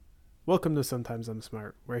Welcome to Sometimes I'm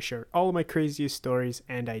Smart, where I share all of my craziest stories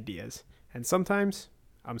and ideas. And sometimes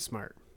I'm smart.